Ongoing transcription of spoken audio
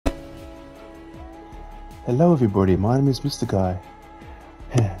Hello everybody, my name is Mr. Guy.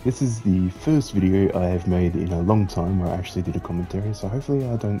 This is the first video I have made in a long time where I actually did a commentary, so hopefully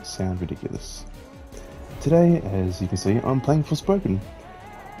I don't sound ridiculous. Today, as you can see, I'm playing Forspoken.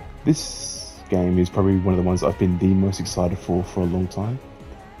 This game is probably one of the ones I've been the most excited for a long time.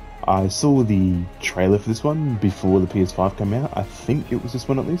 I saw the trailer for this one before the PS5 came out. I think it was this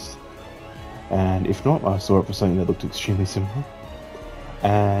one at least. And if not, I saw it for something that looked extremely similar.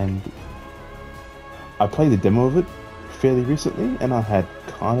 And I played the demo of it fairly recently, and I had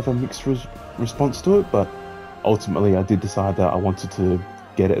kind of a mixed response to it, but ultimately I did decide that I wanted to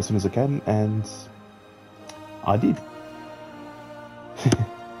get it as soon as I can, and I did.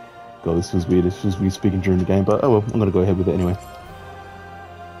 God, this was weird. This was weird speaking during the game, but oh well, I'm gonna go ahead with it anyway.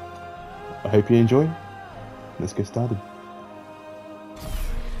 I hope you enjoy. Let's get started.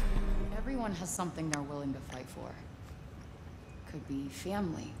 Everyone has something they're willing to fight for. Could be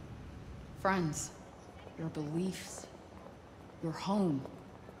family, friends, your beliefs, your home.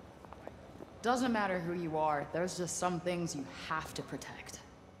 Doesn't matter who you are, there's just some things you have to protect.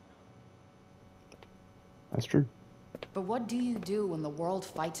 That's true. But what do you do when the world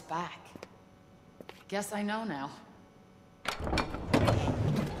fights back? Guess I know now.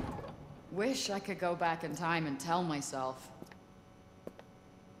 Wish I could go back in time and tell myself.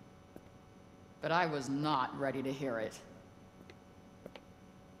 But I was not ready to hear it.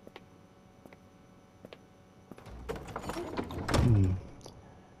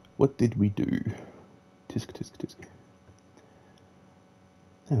 What did we do? Tisk, tisk, tisk.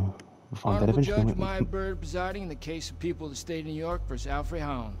 Oh, we'll find that Honorable eventually. Judge Maya Bird presiding in the case of People of the State of New York versus Alfred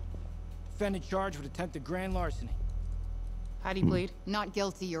Hound. Defendant charged with attempted grand larceny. How'd he plead? Not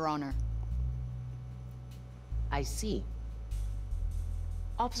guilty, Your Honor. I see.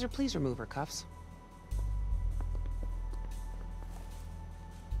 Officer, please remove her cuffs.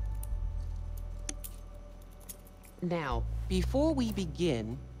 Now, before we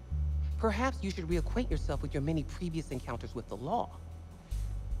begin, perhaps you should reacquaint yourself with your many previous encounters with the law.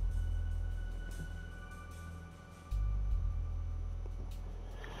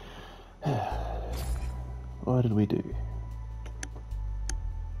 What did we do?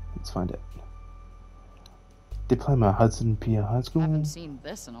 Let's find out. Diploma, Hudson Pier High School. Haven't seen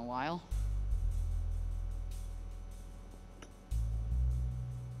this in a while.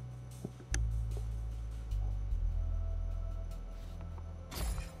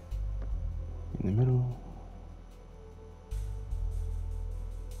 In the middle.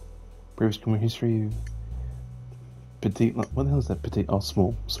 Previous criminal history. Petite. What the hell is that? Petite. Oh,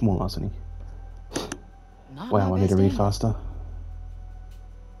 small larceny. Not Wow, my I need to best read aim. faster.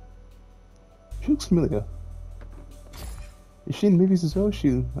 She looks familiar. Is she in movies as well?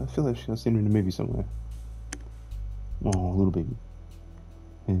 I feel like I've seen her in a movie somewhere. Oh, little baby.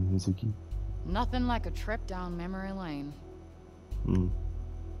 Yeah, it's so cute. Nothing like a trip down memory lane.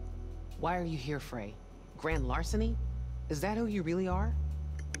 Why are you here, Frey? Grand larceny? Is that who you really are?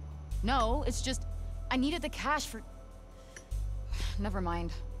 No, it's just... I needed the cash for... Never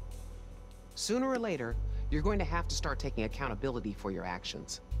mind. Sooner or later, you're going to have to start taking accountability for your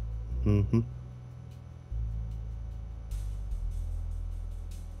actions.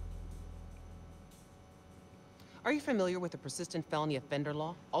 Are you familiar with the persistent felony offender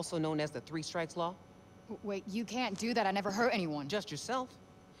law, also known as the Three Strikes Law? Wait, you can't do that. I never hurt anyone. Just yourself.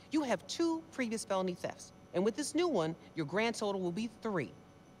 You have 2 previous felony thefts, and with this new one, your grand total will be 3.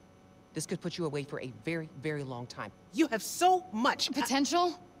 This could put you away for a very, very long time. You have so much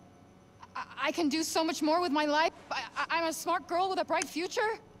Potential? I can do so much more with my life. I'm a smart girl with a bright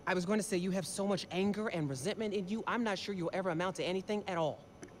future. I was going to say you have so much anger and resentment in you, I'm not sure you'll ever amount to anything at all.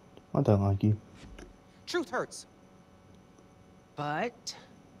 I don't like you. Truth hurts. But,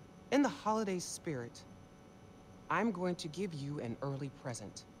 in the holiday spirit, I'm going to give you an early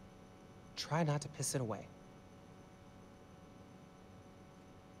present. Try not to piss it away.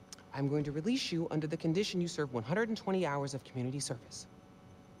 I'm going to release you under the condition you serve 120 hours of community service.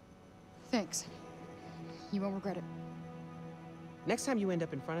 Thanks. You won't regret it. Next time you end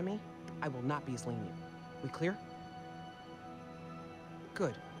up in front of me, I will not be as lenient. We clear?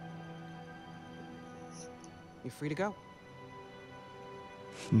 Good. You're free to go.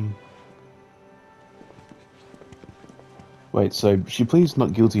 Wait, so she pleads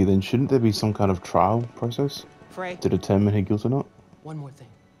not guilty, then shouldn't there be some kind of trial process Frey, to determine her guilt or not? one more thing.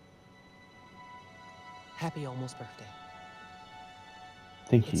 Happy almost birthday.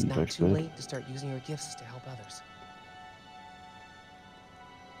 Thank It's you, not Coach too Bird. late to start using your gifts to help others.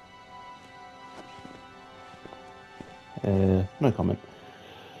 No comment.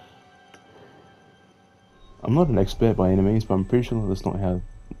 I'm not an expert by any means, but I'm pretty sure that's not how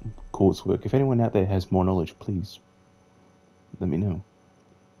courts work. If anyone out there has more knowledge, please let me know.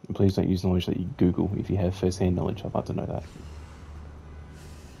 And please don't use knowledge that you Google. If you have first-hand knowledge, I'd like to know that.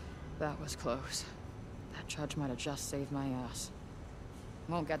 That was close. That judge might have just saved my ass.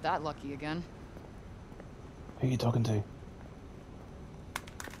 Won't get that lucky again. Who are you talking to?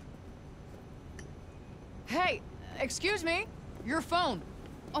 Hey, excuse me. Your phone.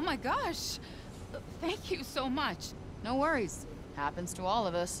 Oh my gosh. Thank you so much. No worries. Happens to all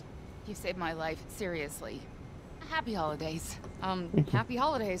of us. You saved my life, seriously. Happy holidays. Happy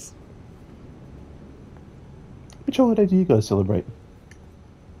holidays. Which holiday do you guys celebrate?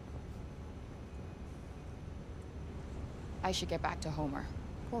 I should get back to Homer.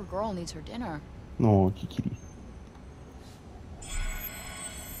 Poor girl needs her dinner. Oh, kitty.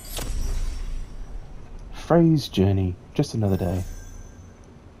 Frey's journey. Just another day.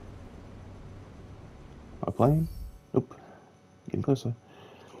 Am I playing? Nope. Getting closer.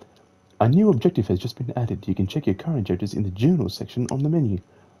 A new objective has just been added. You can check your current objectives in the journal section on the menu.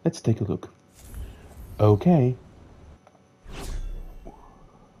 Let's take a look. Okay.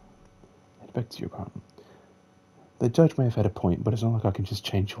 Head back to your apartment. The judge may have had a point, but it's not like I can just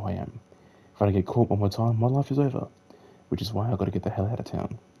change who I am. If I get caught one more time, my life is over. Which is why I gotta get the hell out of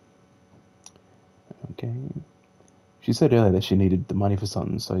town. Okay. She said earlier that she needed the money for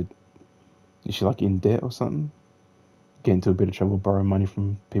something, so is she like in debt or something? Get into a bit of trouble, borrow money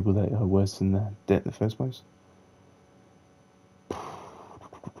from people that are worse than the debt in the first place?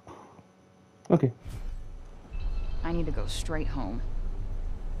 Okay. I need to go straight home.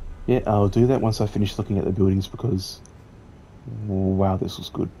 Yeah, I'll do that once I finish looking at the buildings because... wow, this was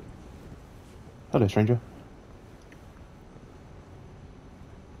good. Hello, stranger.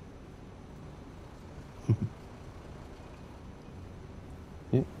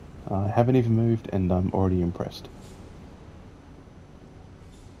 Yeah, I haven't even moved and I'm already impressed.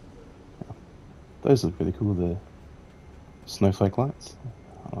 Those look really cool, the snowflake lights.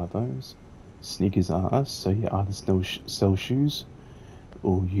 I like those. Sneakers are us, so you either sell shoes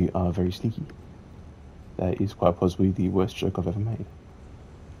or you are very sneaky. That is quite possibly the worst joke I've ever made.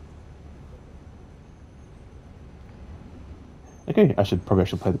 Okay, I should probably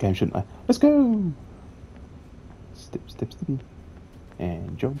actually play the game, shouldn't I? Let's go! Step, step, step.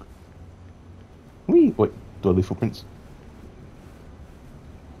 And jog. Wee! Wait, do I leave footprints?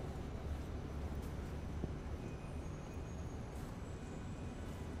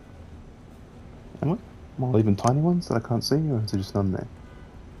 Am I leaving tiny ones that I can't see, or is there just none there?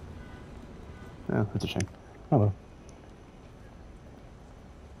 Oh, that's a shame. Oh well.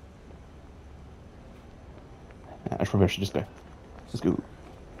 I probably should just go. Let's go.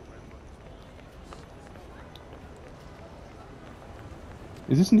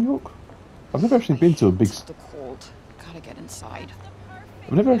 Is this New York? I've never actually been to a big... The cold. Gotta get inside.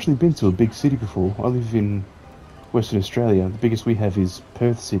 I've never actually been to a big city before. I live in Western Australia. The biggest we have is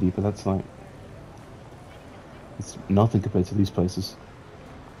Perth City, but that's like... it's nothing compared to these places.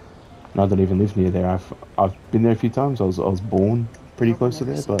 And I don't even live near there. I've been there a few times. I was born pretty close to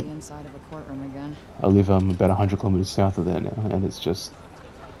there, but Inside of a courtroom again. I live about 100 kilometers south of there now, and it's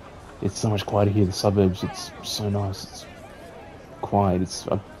so much quieter here. The suburbs, it's so nice. It's quiet.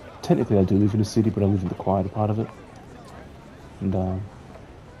 Technically I do live in a city, but I live in the quieter part of it. And I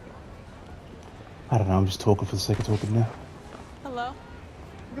don't know. I'm just talking for the sake of talking now. Hello?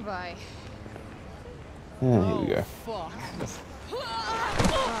 Goodbye. Here we go. Fuck.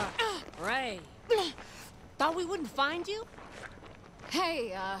 Ray. Thought we wouldn't find you?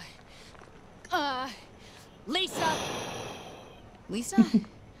 Hey, Lisa! Lisa?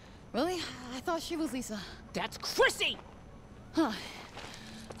 Really? I thought she was Lisa. That's Chrissy! Huh.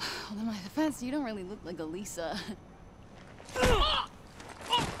 Well, in my defense, you don't really look like a Lisa.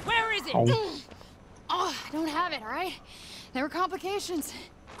 Where is it? Oh. Oh, I don't have it, alright? There were complications.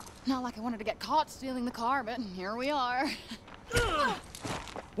 Not like I wanted to get caught stealing the car, but here we are.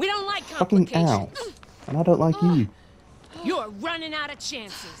 We don't like Fucking complications. ow. And I don't like you. You're running out of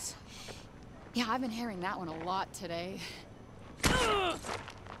chances. Yeah, I've been hearing that one a lot today.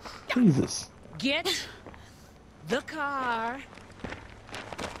 Jesus. Get the car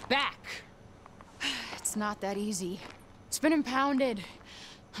back. It's not that easy. It's been impounded.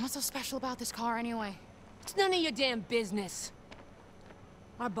 What's so special about this car anyway? It's none of your damn business.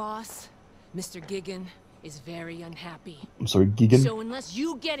 Our boss, Mr. Gigan, is very unhappy. I'm sorry, Gigan. So unless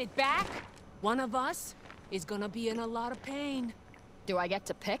you get it back, one of us is gonna be in a lot of pain. Do I get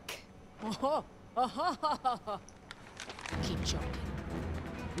to pick? Oh, keep joking.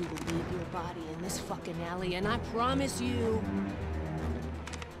 We will leave your body in this fucking alley, and I promise you,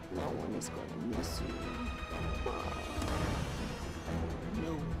 no one is gonna miss you.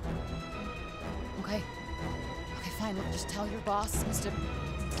 No one. Fine, look, just tell your boss, Mr.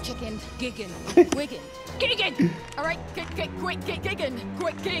 Chicken. Giggin. Wiggin. Giggin! Alright, Giggin.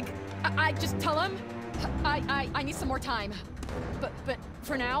 Quick, Gig. I just tell him I need some more time. But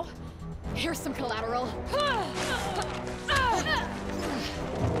for now, here's some collateral. Damn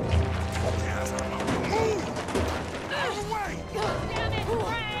it,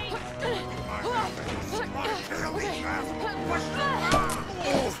 Ray!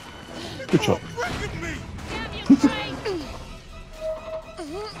 Good shot. Damn you, Ray!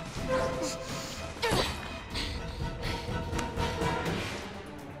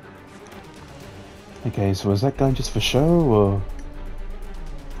 Okay, so was that going just for show, or...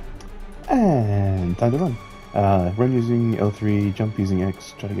 And time to run. Run using L3, jump using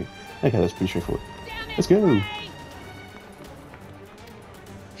X, try to get... Okay, that's pretty straightforward. Let's go!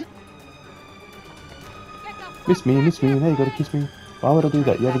 Miss me, hey, you gotta kiss me. Why would I do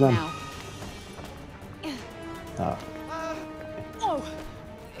that? You have a gun. Ah. Oh,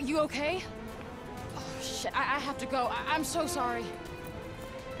 you okay? Oh shit, I have to go. I'm so sorry.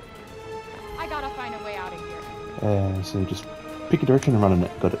 I gotta find a way out of here. So just pick a direction and run in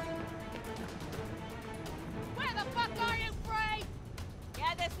it. Got it. Where the fuck are you, Frey?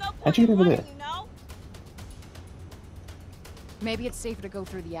 Yeah, there's no point How'd you get over in there? running, you know? Maybe it's safer to go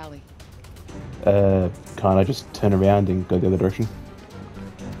through the alley. Can't I just turn around and go the other direction?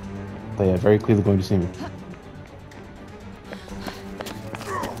 They are very clearly going to see me.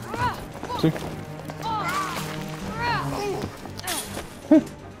 See?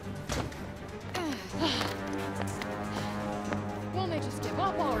 Won't they just give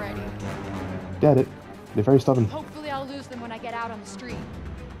up already? Doubt it. They're very stubborn. Hopefully I'll lose them when I get out on the street.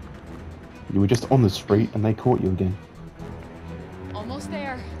 You were just on the street and they caught you again. Almost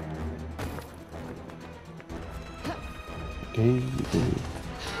there. Okay.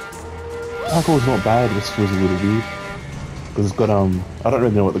 Parkour's not bad, it just feels a little weird. Because it's got, I don't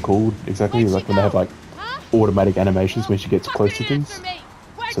really know what they're called exactly, like when they have like automatic animations when she gets close to things.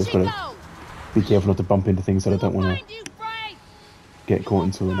 So it's got to be careful not to bump into things that I don't want to get caught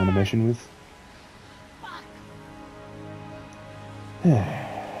into an animation with.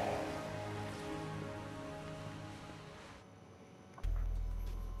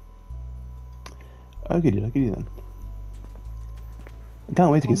 Okay, then. I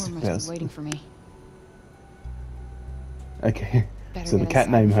can't wait to get Homer some must be fast. waiting for me. Okay, Better so the get cat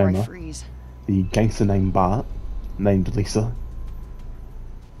inside named before I Homer, freeze. the gangster named Bart, named Lisa.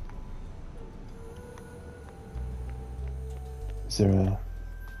 Is there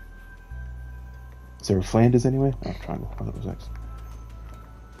a Flanders anywhere? Oh, triangle. I thought it was X.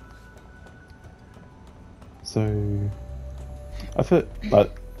 So, I thought,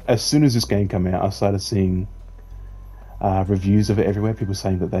 like, as soon as this game came out, I started seeing reviews of it everywhere. People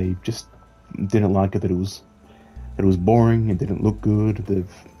saying that they just didn't like it, that it was boring, it didn't look good, the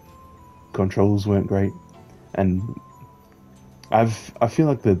controls weren't great, and I feel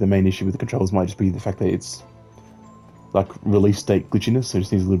like the main issue with the controls might just be the fact that it's like release date glitchiness, so it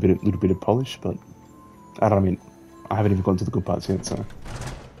just needs a little bit of polish. But I don't know, I mean, I haven't even gotten to the good parts yet, so.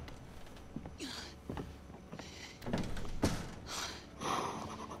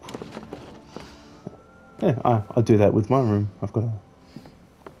 Yeah, I'll do that with my room. I've got a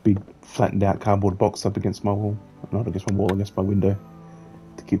big flattened out cardboard box up against my wall. Not against my wall, against my window.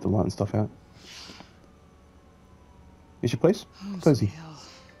 To keep the light and stuff out. Is your place? Cozy.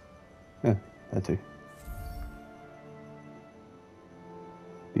 Yeah, that too.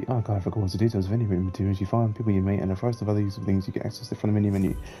 The archive records the details of any written materials you find, people you meet, and a host of other use of things you can access from the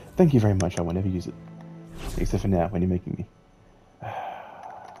menu. Thank you very much, I will never use it. Except for now, when you're making me.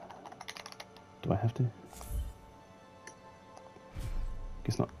 Do I have to?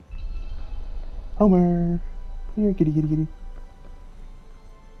 Guess not. Homer! Here, kitty. Here,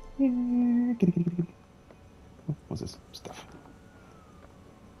 kitty. Oh, what's this? Stuff.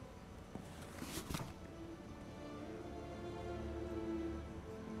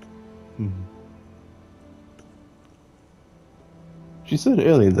 She said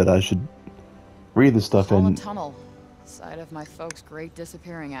earlier that I should read the stuff Fallen and... tunnel. Site of my folks' great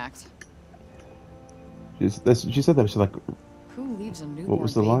disappearing act. She said that she like... Who leaves a What newborn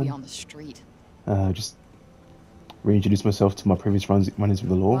was the baby line? on the street? Just reintroduce myself to my previous runs with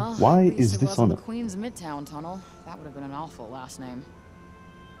the law. Well, Why at least is it this wasn't on the it? Queens Midtown Tunnel. That would have been an awful last name.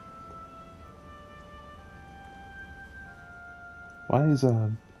 Why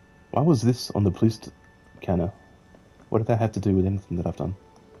was this on the police counter? What did that have to do with anything that I've done?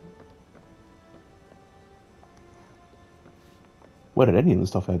 What did any of the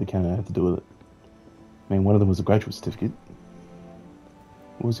stuff I had the counter have to do with it? I mean, one of them was a graduate certificate.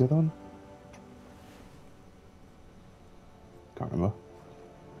 What was the other one?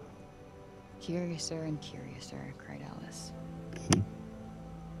 Curiouser and curiouser, cried Alice.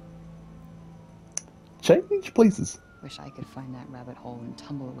 Change places. Wish I could find that rabbit hole and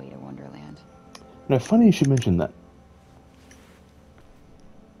tumble away to Wonderland. No, funny you should mention that.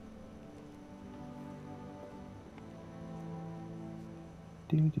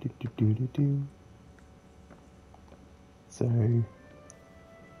 So, ooh,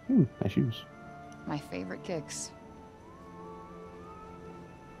 nice shoes. My favorite kicks.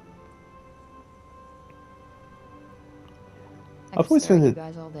 I could stare at you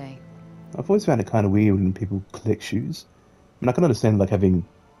guys all day. I've always found it kind of weird when people collect shoes. I mean, I can understand like having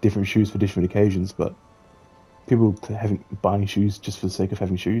different shoes for different occasions, but people buying shoes just for the sake of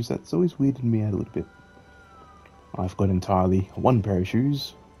having shoes, that's always weirded me out a little bit. I've got entirely one pair of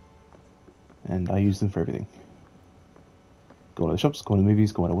shoes, and I use them for everything. Go to the shops, go to the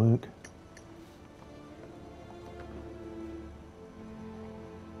movies, go to work.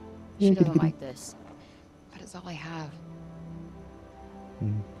 She doesn't like this, but it's all I have.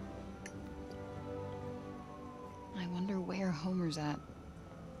 I wonder where Homer's at.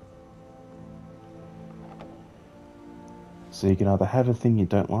 So you can either have a thing you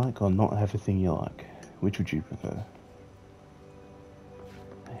don't like or not have a thing you like. Which would you prefer?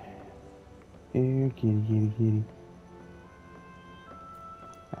 Here, kitty, kitty, kitty.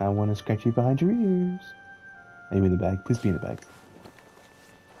 I want to scratch you behind your ears. Are you in the bag? Please be in the bag.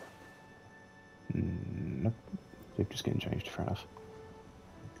 Nope. They're just getting changed, fair enough.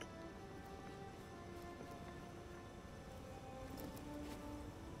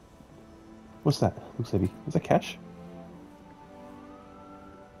 What's that? Looks heavy. Is that cash?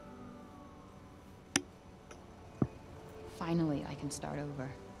 Finally, I can start over.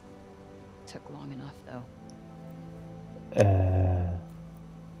 Took long enough, though.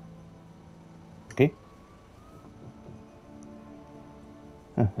 Okay.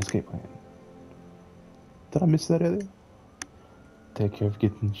 Escape plan. Did I miss that earlier? Take care of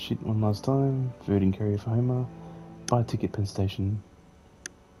getting shit one last time. Food and carrier for Homer. Buy a ticket, Penn Station.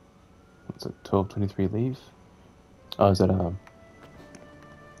 What's it? 12:23 leave. Oh, is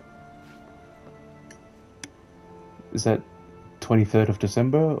that 23rd of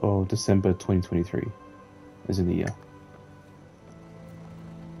December or December 2023? As in the year.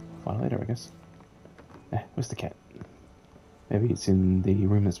 Find later, I guess. Where's the cat? Maybe it's in the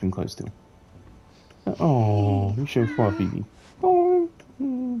room that's been closed to. Oh, you so fluffy. Oh.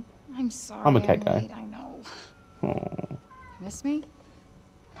 I'm sorry. I'm a cat guy. Late, I know. Oh. Miss me?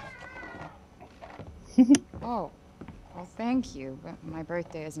 Oh, well, thank you, but my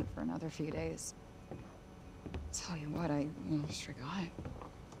birthday isn't for another few days. Tell you what, I almost forgot.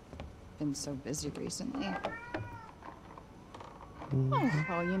 Been so busy recently. Oh,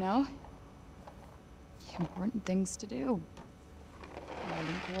 well, you know, important things to do.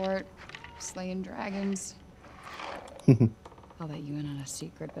 Riding court, slaying dragons. I'll let you in on a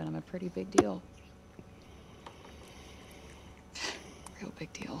secret, but I'm a pretty big deal. Real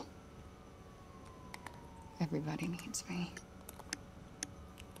big deal. Everybody needs me.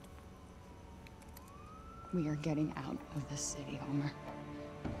 We are getting out of this city, Homer.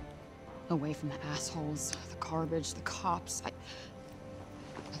 Away from the assholes, the garbage, the cops. That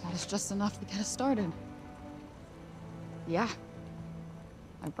is just enough to get us started. Yeah.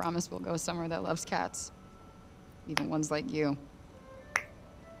 I promise we'll go somewhere that loves cats. Even ones like you.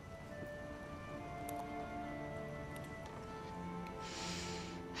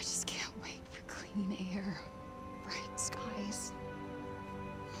 I just can't wait for clean air, bright skies.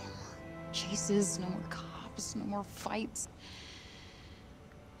 No more chases, no more cops, no more fights.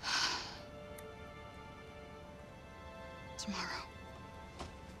 Tomorrow.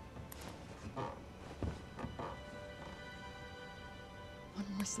 One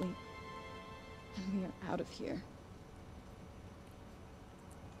more sleep, and we are out of here.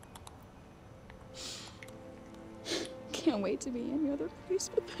 Can't wait to be any other place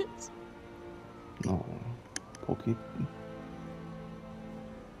but this. Oh, poor kid.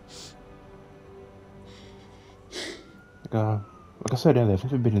 Like I said earlier, I've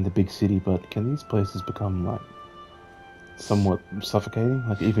never been in the big city, but can these places become like somewhat suffocating?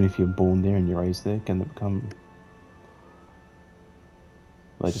 Like even if you're born there and you're raised there, can they become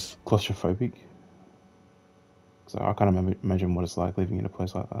like just claustrophobic? So I can't imagine what it's like living in a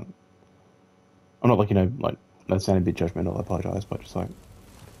place like that. I'm not like, you know, like, that sounded a bit judgmental, I apologise, but just like,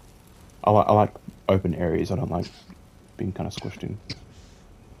 I like open areas, I don't like being kind of squished in.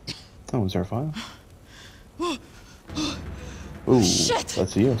 Oh, was there a fire? Ooh, Shit!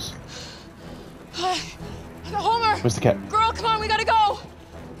 That's a yes. Homer! Where's the cat? Girl, come on, we gotta go!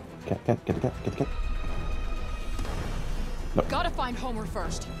 Cat, get the cat. Gotta find Homer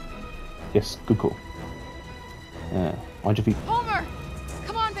first. Yes, good call. Mind your feet. Homer!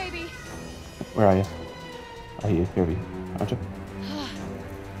 Come on, baby! Where are you? I hear you. Here we are. Aren't you?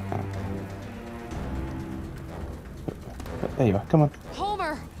 There you are. Come on.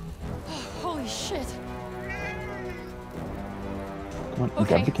 Homer! Holy shit. Come on. You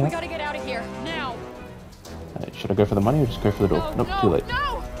Okay, grab the we cat. gotta get out of here, now! Should I go for the money or just go for the door? No, Nope, no, too late.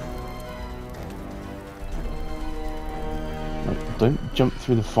 no! No, don't jump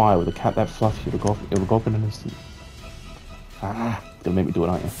through the fire with a cat that fluffy. It'll go up in an instant. Ah, it's gonna make me do it,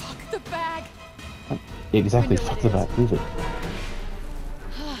 aren't you? Fuck the bag! Yeah, exactly. Window Fuck it the is. back. Leave it.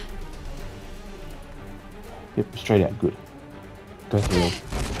 Yep, straight out. Good. Go through it.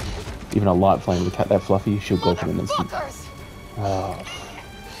 Even a light flame with a cat that fluffy, she'll go up in an instant. Motherfuckers! Oh.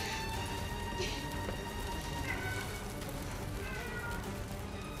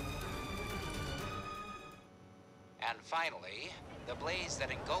 And finally, the blaze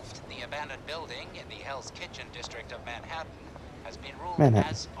that engulfed the abandoned building in the Hell's Kitchen district of Manhattan has been ruled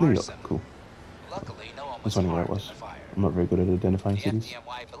Manhattan. as New York. arson. Cool. Luckily, no one I was was wondering where it harmed in was. the fire. I'm not very good at identifying The cities.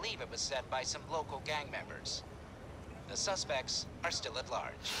 FDNY believe it was set by some local gang members. The suspects are still at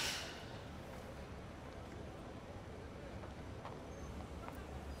large.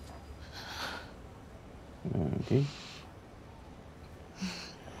 Okay.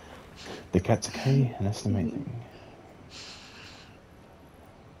 The cat's okay, and that's the main thing.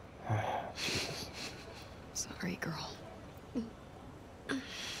 Jesus. Sorry, girl.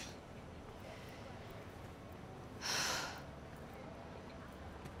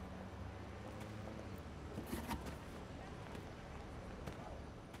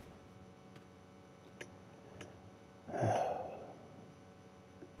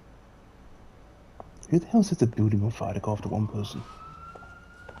 Who the hell sets a building on fire to go after one person?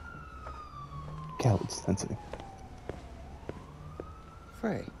 Cowards, that's it.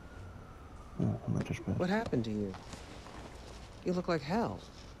 Frey, Oh, I'm not just bad. what happened to you? You look like hell.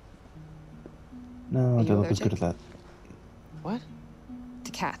 No, I you don't look as good allergic? at that. What?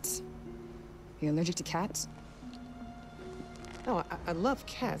 To cats. Are you allergic to cats? No, I love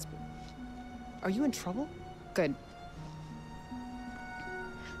cats, but... Are you in trouble? Good.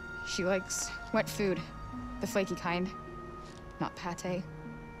 She likes wet food. The flaky kind. Not pate.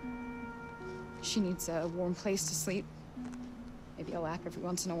 She needs a warm place to sleep. Maybe a lap every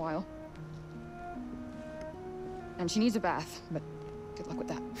once in a while. And she needs a bath, but good luck with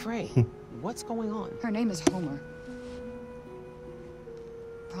that. Frey, what's going on? Her name is Homer.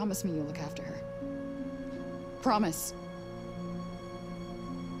 Promise me you'll look after her. Promise.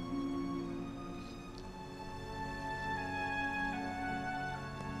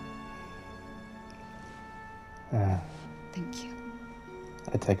 Thank you.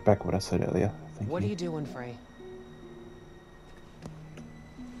 I take back what I said earlier. Thank What you. are you doing, Frey?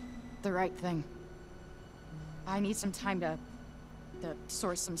 The right thing. I need some time to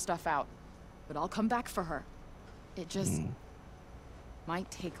sort some stuff out. But I'll come back for her. It just might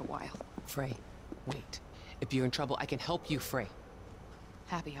take a while. Frey, wait. If you're in trouble, I can help you, Frey.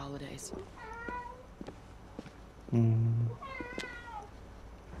 Happy holidays.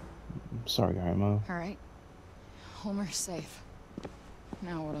 Sorry, Homo. All right. Homer's safe.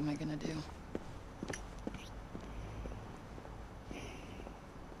 Now what am I gonna do?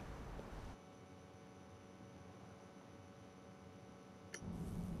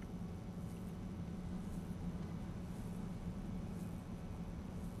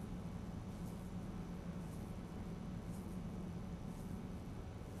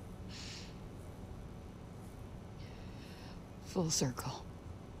 Full circle.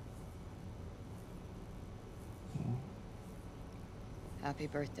 Happy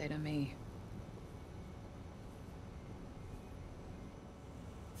birthday to me.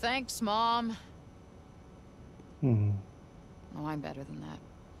 Thanks, Mom. Hmm. No, I'm better than that.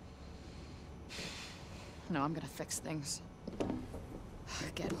 No, I'm gonna fix things.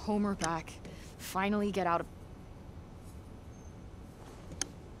 Get Homer back. Finally get out of...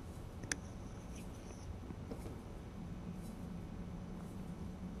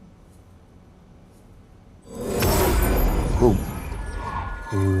 Boom.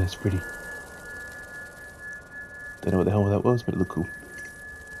 Ooh, that's pretty. Don't know what the hell that was, but it looked cool.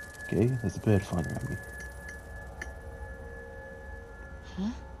 Okay, there's a bird flying around me. Huh?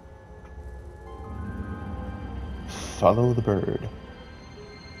 Follow the bird.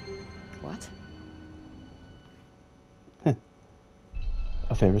 What?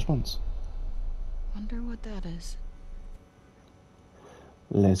 A fair response. Wonder what that is.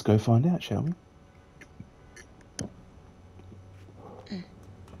 Let's go find out, shall we?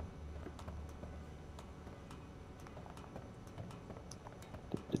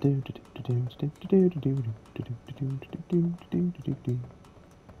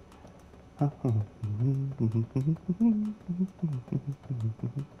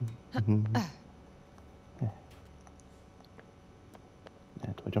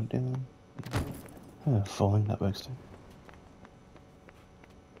 Now, do I jump down? Falling, that works too.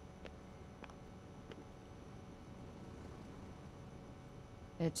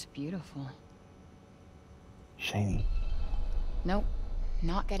 It's beautiful. Shiny. Nope,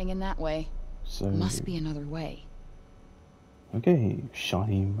 not getting in that way. So, Must be another way. okay,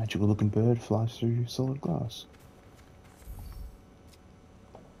 shiny, magical looking bird flies through solid glass.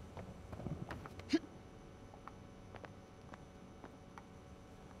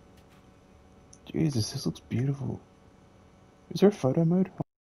 Jesus, this looks beautiful. Is there a photo mode?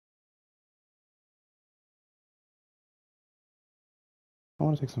 I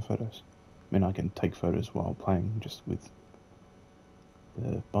want to take some photos. I mean, I can take photos while playing just with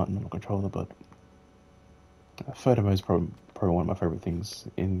the button on the controller, but photo mode is probably one of my favorite things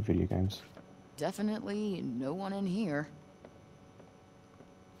in video games. Definitely no one in here.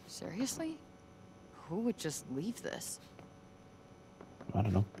 Seriously? Who would just leave this? I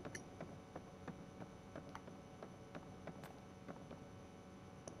don't know.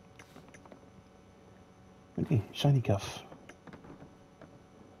 Hey, shiny cuff.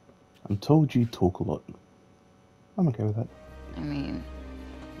 I'm told you talk a lot. I'm okay with that. I mean,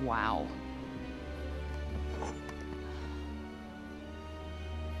 wow.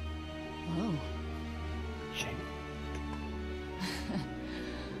 Whoa. Shiny.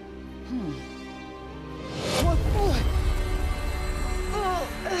 Hmm.